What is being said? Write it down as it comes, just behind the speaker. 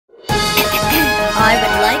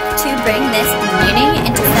bring this meeting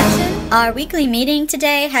into session. Our weekly meeting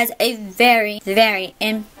today has a very, very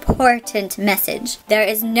important message. There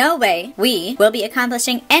is no way we will be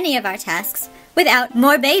accomplishing any of our tasks without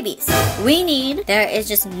more babies. There is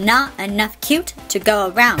just not enough cute to go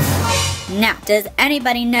around. Now, does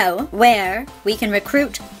anybody know where we can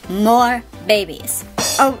recruit more babies?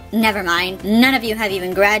 Oh, never mind. None of you have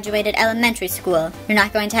even graduated elementary school. You're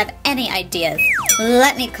not going to have any ideas.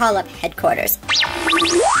 Let me call up headquarters.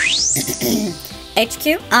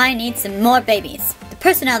 HQ, I need some more babies. The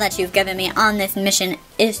personnel that you've given me on this mission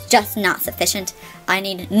is just not sufficient. I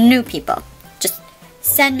need new people. Just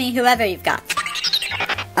send me whoever you've got.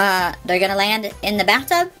 They're gonna land in the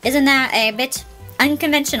bathtub? Isn't that a bit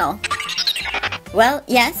unconventional? Well,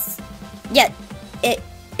 yes. Yeah, it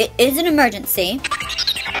is an emergency.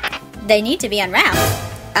 They need to be unwrapped.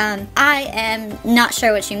 I am not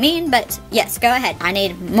sure what you mean, but yes, go ahead. I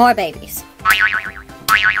need more babies.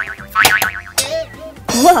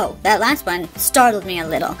 Whoa, that last one startled me a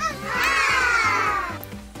little.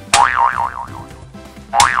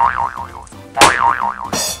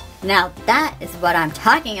 Now that is what I'm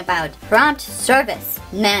talking about. Prompt service.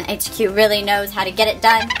 Man, HQ really knows how to get it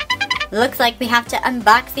done. Looks like we have to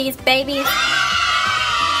unbox these babies.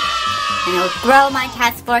 And it'll grow my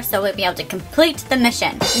task force so we'll be able to complete the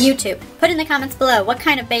mission. YouTube, put in the comments below what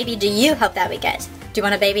kind of baby do you hope that we get? Do you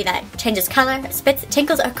want a baby that changes color, spits,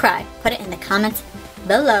 tinkles, or cry? Put it in the comments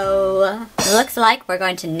below. Looks like we're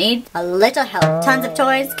going to need a little help. Tons of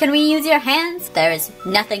toys. Can we use your hands? There is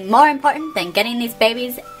nothing more important than getting these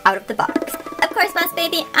babies out of the box. Of course, Boss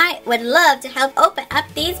Baby, I would love to help open up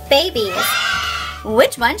these babies.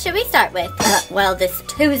 Which one should we start with? Well, this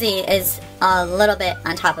toozy is a little bit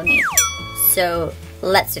on top of me. So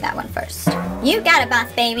let's do that one first. You got it,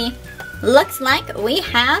 Boss Baby. Looks like we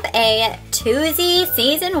have a toozy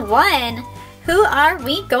season 1. Who are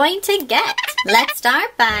we going to get? Let's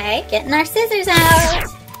start by getting our scissors out.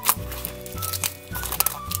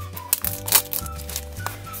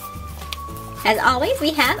 As always,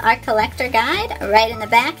 we have our collector guide right in the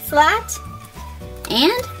back slot.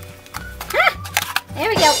 And, there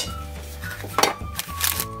we go.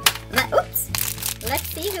 Oops. Let's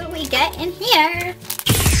see who we get in here.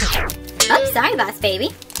 Oh, sorry, Boss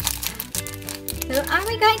Baby. Who are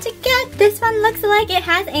we going to get? This one looks like it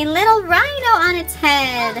has a little rhino on its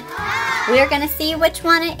head. We're gonna see which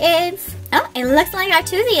one it is. Oh, it looks like our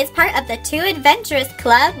Toozy is part of the Too Adventurous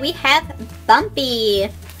Club. We have Bumpy.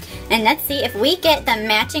 And let's see if we get the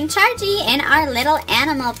matching Chargy in our little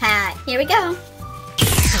animal pack. Here we go.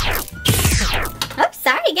 Oh,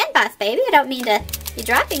 sorry again, Boss Baby. I don't mean to be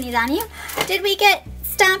dropping these on you. Did we get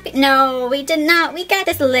Stompy? No, we did not. We got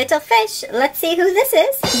this little fish. Let's see who this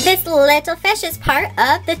is. This little fish is part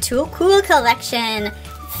of the Too Cool collection.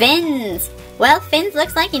 Fins. Well, Fins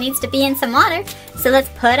looks like he needs to be in some water, so let's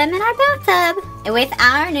put him in our bathtub with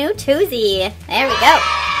our new Toozy. There we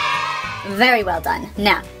go. Very well done.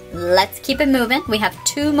 Now, let's keep it moving. We have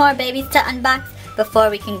 2 more babies to unbox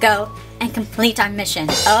before we can go and complete our mission.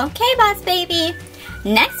 Okay, Boss Baby.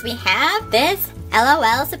 Next, we have this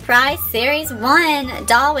L.O.L. Surprise Series 1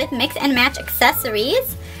 doll with mix and match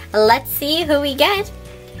accessories. Let's see who we get.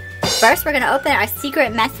 First, we're going to open our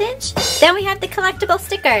secret message. Then we have the collectible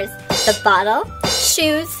stickers, the bottle,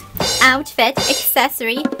 shoes, outfit,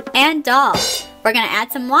 accessory, and doll. We're going to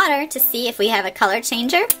add some water to see if we have a color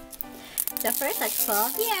changer. So first, let's pull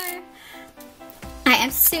here. I am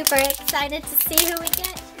super excited to see who we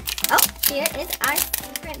get. Oh, here is our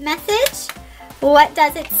secret message. What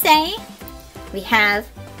does it say? We have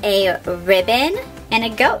a ribbon and a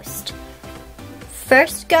ghost.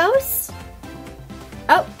 First ghost.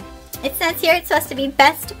 Oh, it says here it's supposed to be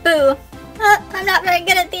Best Boo. I'm not very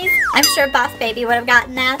good at these. I'm sure Boss Baby would have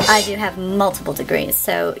gotten that. I do have multiple degrees,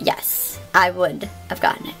 so yes, I would have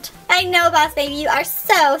gotten it. I know, Boss Baby, you are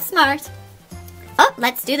so smart. Oh,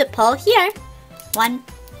 let's do the pull here. One.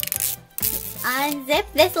 Unzip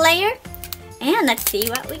this layer, and let's see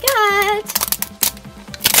what we got.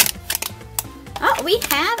 Oh, we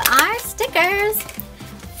have our stickers.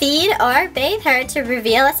 Feed or bathe her to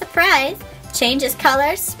reveal a surprise. Changes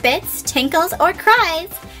color, spits, tinkles, or cries.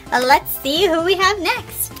 Let's see who we have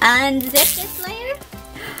next. Unzip this layer.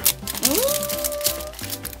 Ooh.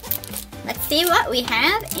 Let's see what we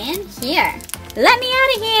have in here. Let me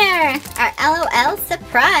out of here. Our L.O.L.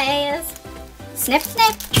 surprise. Snip,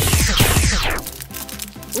 snip.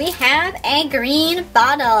 We have a green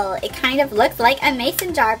bottle. It kind of looks like a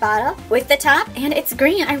mason jar bottle with the top, and it's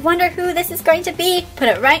green. I wonder who this is going to be. Put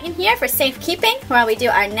it right in here for safekeeping while we do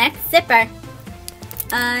our next zipper.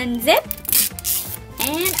 Unzip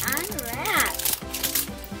and unwrap.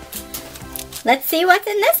 Let's see what's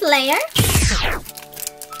in this layer.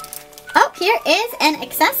 Oh, here is an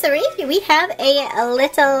accessory. We have a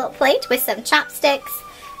little plate with some chopsticks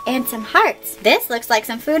and some hearts. This looks like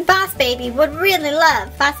some food Boss Baby would really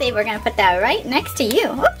love. Boss Baby, we're gonna put that right next to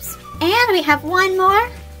you. Oops. And we have one more.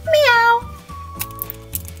 Meow.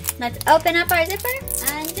 Let's open up our zipper.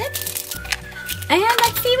 Unzip. And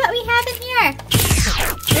let's see what we have in here.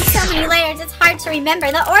 There's so many layers, it's hard to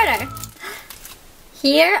remember the order.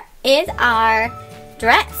 Here is our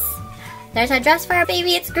dress. There's our dress for our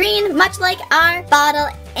baby. It's green, much like our bottle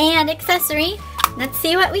and accessory. Let's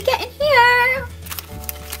see what we get in here.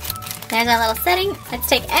 There's our little setting. Let's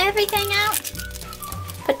take everything out.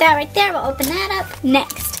 Put that right there. We'll open that up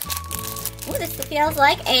next. Oh, this feels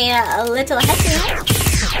like a little headband.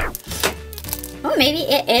 Oh, maybe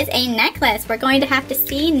it is a necklace. We're going to have to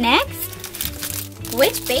see next.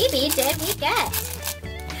 Which baby did we get?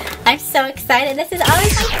 I'm so excited. This is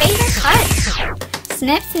always my favorite part.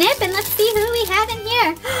 Snip, snip, and let's see who we have in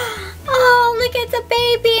here. Oh, look, it's a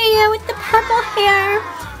baby with the purple hair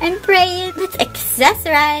and braids. Let's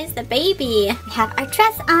accessorize the baby. We have our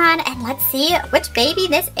dress on, and let's see which baby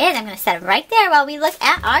this is. I'm going to set it right there while we look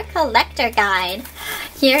at our collector guide.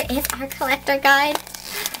 Here is our collector guide.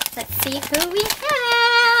 Let's see who we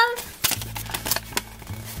have.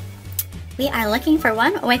 We are looking for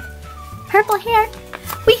one with purple hair.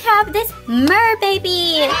 We have this mer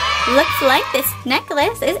baby. Looks like this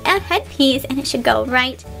necklace is a headpiece and it should go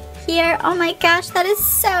right here. Oh my gosh, that is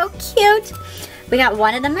so cute. We got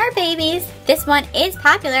one of the mer babies. This one is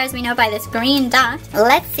popular, as we know by this green dot.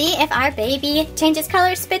 Let's see if our baby changes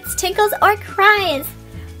colors, spits, tinkles, or cries.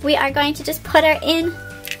 We are going to just put her in.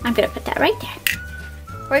 I'm going to put that right there.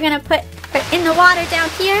 We're going to put her in the water down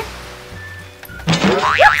here.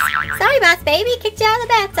 Whoops. Sorry, Boss Baby. Kicked you out of the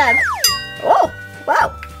bathtub. Oh,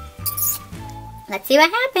 whoa. Let's see what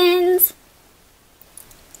happens.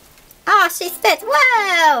 Oh, she spits.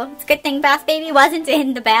 Whoa. It's a good thing Boss Baby wasn't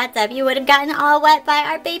in the bathtub. You would have gotten all wet by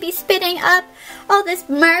our baby spitting up. Oh, this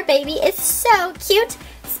mer baby is so cute.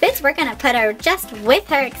 Spits, we're going to put her just with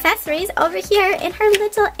her accessories over here in her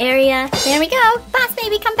little area. There we go. Boss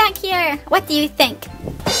Baby, come back here. What do you think?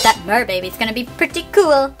 That mer baby's going to be pretty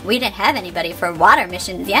cool. We didn't have anybody for water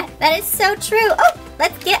missions yet. That is so true. Oh,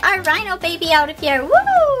 let's get our rhino baby out of here. Woo!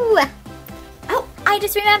 Oh, I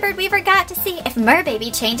just remembered we forgot to see if mer baby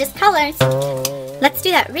changes colors. Let's do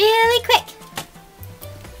that really quick.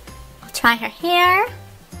 I'll try her hair.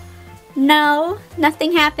 No,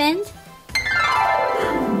 nothing happened.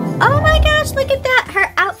 Oh my gosh, look at that.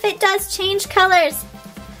 Her outfit does change colors.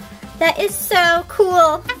 That is so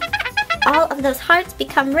cool. All of those hearts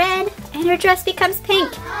become red and her dress becomes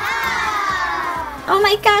pink. Oh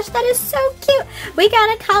my gosh, that is so cute. We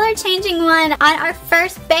got a color changing one on our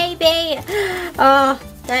first baby. Oh,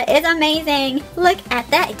 that is amazing. Look at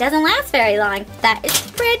that. It doesn't last very long. That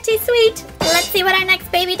is pretty sweet. Let's see what our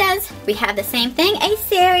next baby does. We have the same thing, a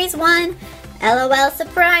series one. L.O.L.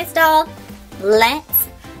 surprise doll. Let's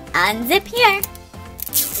unzip here.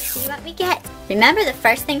 See what we get. Remember, the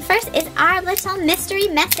first thing first is our little mystery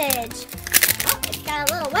message. Oh, it's got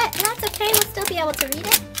a little wet, but that's okay. We'll still be able to read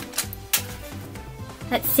it.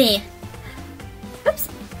 Let's see. Oops,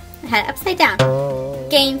 I had it upside down.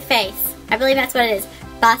 Game face. I believe that's what it is.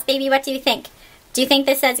 Boss Baby, what do you think? Do you think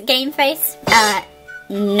this says game face?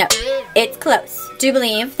 No. It's close. Do you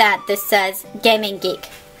believe that this says gaming geek?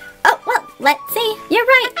 Oh, well, let's see. You're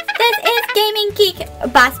right. This is gaming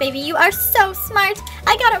geek. Boss Baby, you are so smart.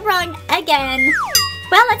 I got it wrong again.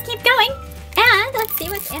 Well, let's keep going. And let's see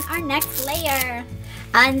what's in our next layer.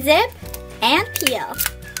 Unzip and peel.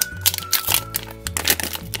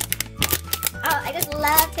 Oh, I just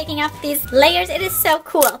love taking off these layers. It is so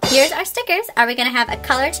cool. Here's our stickers. Are we going to have a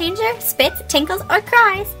color changer, spits, tinkles, or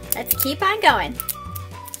cries? Let's keep on going.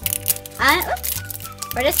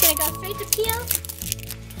 Oops. We're just going to go straight to peel.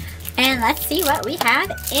 And let's see what we have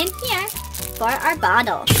in here for our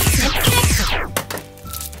bottle. Snip, snip.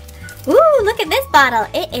 Ooh, look at this bottle.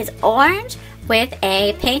 It is orange with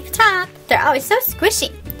a pink top. They're always so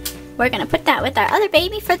squishy. We're going to put that with our other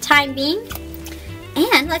baby for the time being.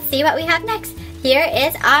 And let's see what we have next. Here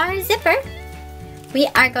is our zipper. We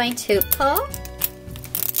are going to pull,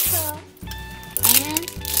 and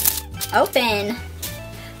open.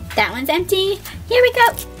 That one's empty. Here we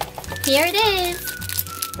go. Here it is.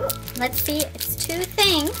 Ooh, let's see, it's two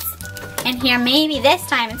things. And here, maybe this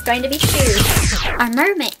time it's going to be shoes. Our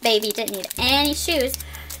mermaid baby didn't need any shoes.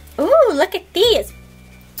 Ooh, look at these.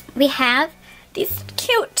 We have these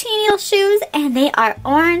cute teeny little shoes, and they are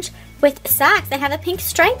orange with socks that have a pink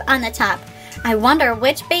stripe on the top. I wonder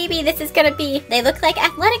which baby this is gonna be. They look like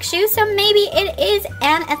athletic shoes, so maybe it is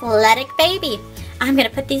an athletic baby. I'm gonna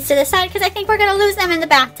put these to the side because I think we're gonna lose them in the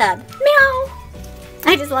bathtub. Meow!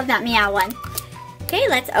 I just love that meow one. Okay,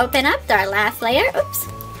 let's open up our last layer. Oops.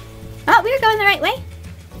 Oh, we were going the right way.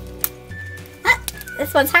 Ah,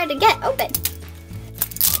 this one's hard to get open.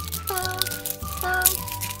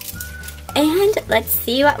 And let's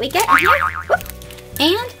see what we get in here. Whoop.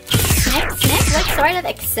 And snip, snip. What sort of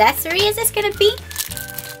accessory is this gonna be?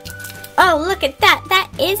 Oh, look at that. That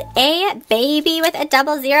is a baby with a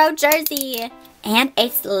 00 jersey and a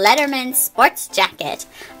Letterman sports jacket.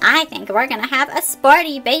 I think we're gonna have a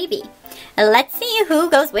sporty baby. Let's see who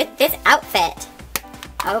goes with this outfit.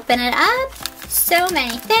 Open it up. So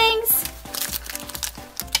many things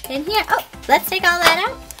in here. Oh, let's take all that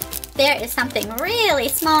out. There is something really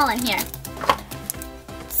small in here.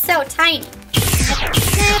 So tiny. Snip,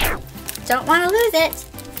 snip. Don't want to lose it.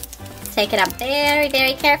 Take it up very,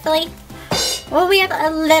 very carefully. Well, we have a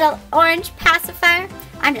little orange pacifier.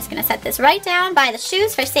 I'm just going to set this right down by the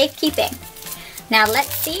shoes for safekeeping. Now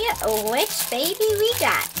let's see which baby we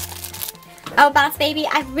got. Oh, Boss Baby,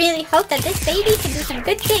 I really hope that this baby can do some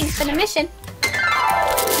good things for the mission.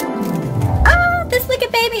 Oh, this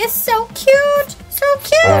Licket baby is so cute. So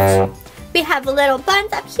cute. We have little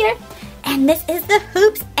buns up here. And this is the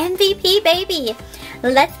Hoops MVP baby.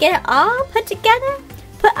 Let's get it all put together.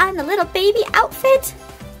 Put on the little baby outfit.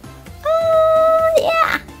 Oh,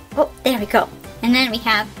 yeah. Oh, there we go. And then we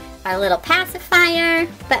have our little pacifier.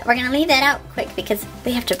 But we're going to leave that out quick because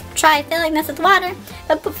we have to try filling this with water.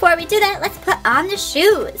 But before we do that, let's put on the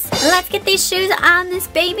shoes. Let's get these shoes on this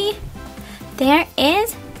baby. There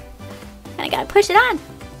is. I got to push it on.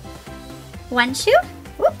 One shoe.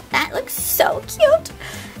 Whoop, that looks so cute.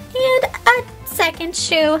 And a second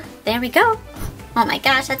shoe. There we go. Oh my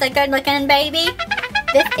gosh, that's a good looking baby.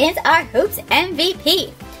 This is our Hoops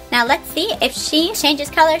MVP. Now let's see if she changes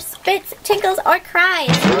colors, spits, tinkles, or cries.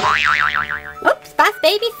 Oops, Boss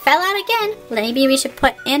Baby fell out again. Maybe we should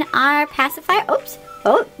put in our pacifier. Oops.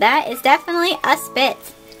 Oh, that is definitely a spit.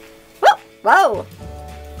 Whoa, whoa.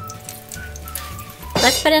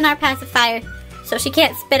 Let's put in our pacifier so she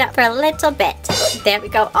can't spit up for a little bit. There we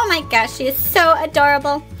go. Oh my gosh, she is so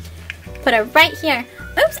adorable. Put her right here.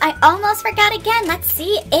 Oops, I almost forgot again. Let's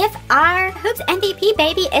see if our Hoops MVP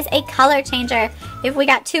baby is a color changer. If we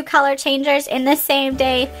got 2 color changers in the same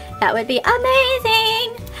day, that would be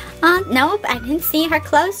amazing. Nope, I didn't see her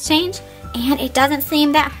clothes change. And it doesn't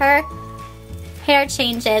seem that her hair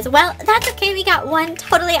changes. Well, that's okay. We got 1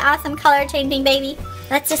 totally awesome color changing baby.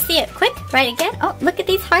 Let's just see it quick. Right again. Oh, look at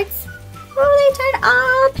these hearts. Oh, they turned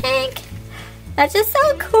all pink. That's just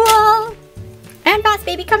so cool. And Boss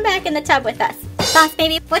Baby, come back in the tub with us. Boss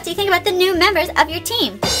Baby, what do you think about the new members of your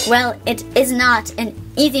team? Well, it is not an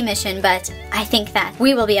easy mission, but I think that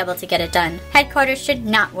we will be able to get it done. Headquarters should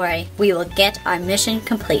not worry. We will get our mission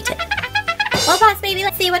completed. Well, Boss Baby,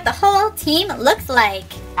 let's see what the whole team looks like.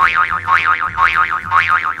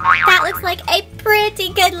 That looks like a pretty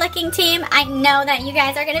good looking team. I know that you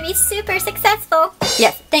guys are going to be super successful.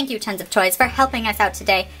 Yes, thank you Tons of Toys for helping us out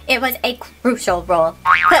today. It was a crucial role.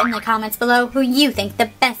 Put in the comments below who you think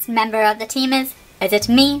the best member of the team is. Is it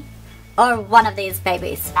me or one of these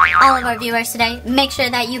babies? All of our viewers today, make sure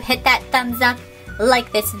that you hit that thumbs up,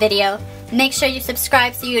 like this video. Make sure you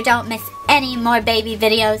subscribe so you don't miss any more baby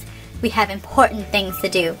videos. We have important things to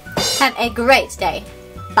do. Have a great day.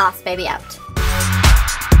 Boss Baby out.